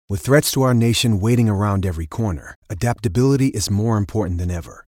With threats to our nation waiting around every corner, adaptability is more important than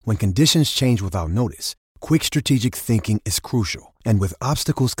ever. When conditions change without notice, quick strategic thinking is crucial. And with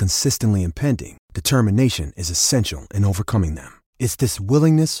obstacles consistently impending, determination is essential in overcoming them. It's this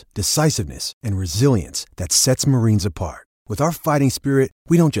willingness, decisiveness, and resilience that sets Marines apart. With our fighting spirit,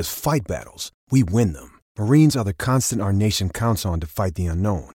 we don't just fight battles, we win them. Marines are the constant our nation counts on to fight the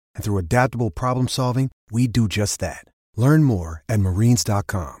unknown. And through adaptable problem solving, we do just that. Learn more at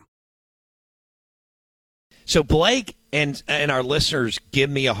marines.com. So Blake and our listeners give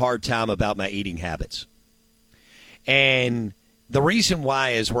me a hard time about my eating habits. And the reason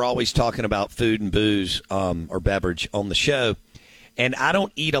why is we're always talking about food and booze or beverage on the show. And I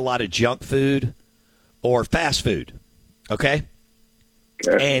don't eat a lot of junk food or fast food, okay?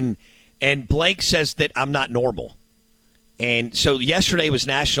 And Blake says that I'm not normal. And so yesterday was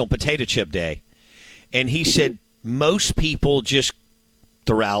National Potato Chip Day, and he said most people just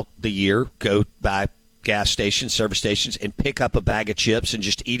throughout the year go by gas stations, service stations, and pick up a bag of chips and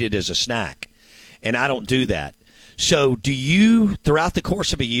just eat it as a snack. And I don't do that. So do you, throughout the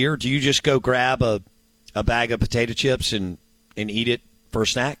course of a year, do you just go grab a bag of potato chips and eat it for a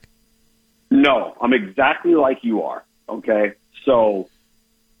snack? No, I'm exactly like you are, okay? So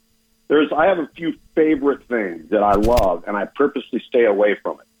I have a few favorite things that I love, and I purposely stay away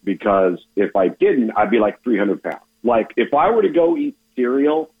from it because if I didn't, I'd be like 300 pounds. Like, if I were to go eat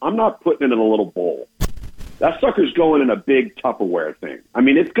cereal, I'm not putting it in a little bowl. That sucker's going in a big Tupperware thing. I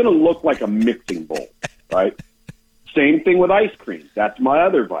mean, it's going to look like a mixing bowl, right? Same thing with ice cream. That's my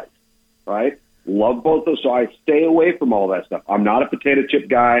other vice, right? Love both those, so I stay away from all that stuff. I'm not a potato chip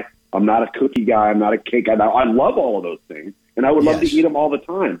guy. I'm not a cookie guy. I'm not a cake guy. I love all of those things, and I would love to eat them all the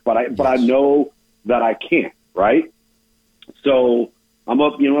time, but I know that I can't, right? So I'm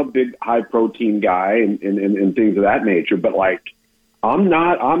a big high protein guy and things of that nature, but like I'm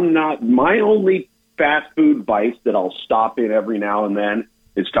not my only fast food vice that I'll stop in every now and then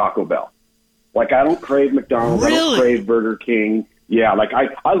is Taco Bell. Like I don't crave McDonald's, Really? I don't crave Burger King. Yeah, like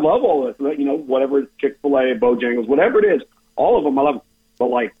I love all this, whatever, Chick-fil-A, Bojangles, whatever it is, all of them I love. But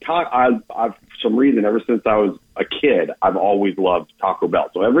like I've for some reason ever since I was a kid, I've always loved Taco Bell.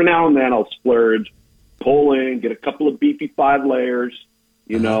 So every now and then I'll splurge, pull in, get a couple of beefy 5 layers,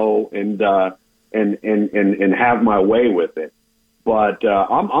 and have my way with it. But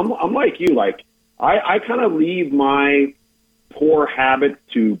I'm like you, like I kind of leave my poor habits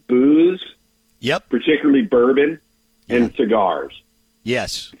to booze, particularly bourbon and cigars.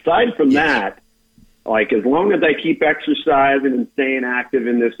 Yes. Aside from that, like as long as I keep exercising and staying active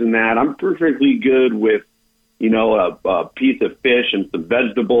in this and that, I'm perfectly good with, a piece of fish and some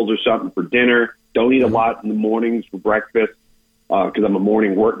vegetables or something for dinner. Don't eat a lot in the mornings for breakfast because I'm a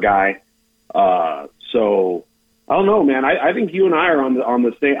morning work guy. So I don't know, man. I think you and I are on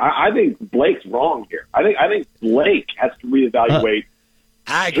the same. I think Blake's wrong here. I think Blake has to reevaluate.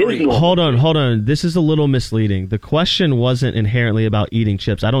 I agree. Hold on. This is a little misleading. The question wasn't inherently about eating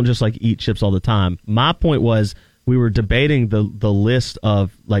chips. I don't just eat chips all the time. My point was we were debating the list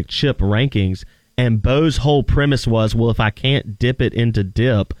of chip rankings, and Bo's whole premise was, well, if I can't dip it into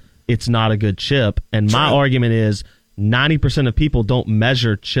dip, it's not a good chip. And my argument is 90% of people don't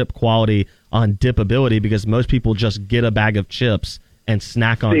measure chip quality on dipability because most people just get a bag of chips and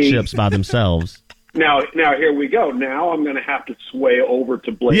snack on chips by themselves. Now here we go. Now I'm going to have to sway over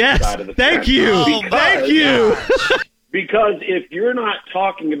to Blake's side of the fence. Thank you. Because if you're not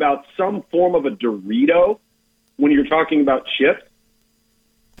talking about some form of a Dorito when you're talking about chips,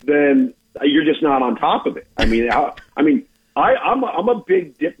 then you're just not on top of it. I'm a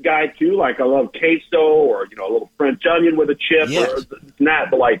big dip guy too. Like I love queso or a little French onion with a chip or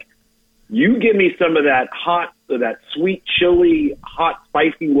that. But you give me some of that hot, that sweet chili, hot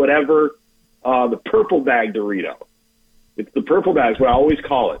spicy whatever. The purple bag Dorito. It's the purple bag is what I always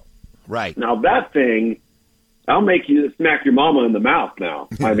call it. Right. Now that thing, I'll make you smack your mama in the mouth now.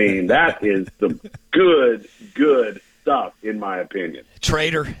 I mean, that is some good stuff, in my opinion.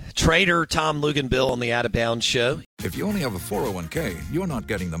 Trader Tom Luginbill on the Out of Bounds Show. If you only have a 401k, you're not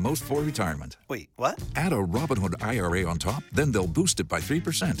getting the most for retirement. Wait, what? Add a Robinhood IRA on top, then they'll boost it by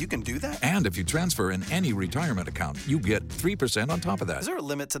 3%. You can do that? And if you transfer in any retirement account, you get 3% on top of that. Is there a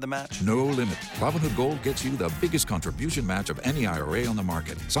limit to the match? No limit. Robinhood Gold gets you the biggest contribution match of any IRA on the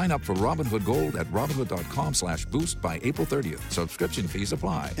market. Sign up for Robinhood Gold at Robinhood.com/boost by April 30th. Subscription fees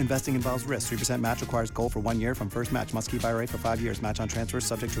apply. Investing involves risk. 3% match requires gold for 1 year from first match. Must keep IRA for 5 years. Match on transfers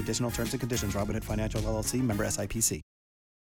subject to additional terms and conditions. Robinhood Financial LLC, member SIPC.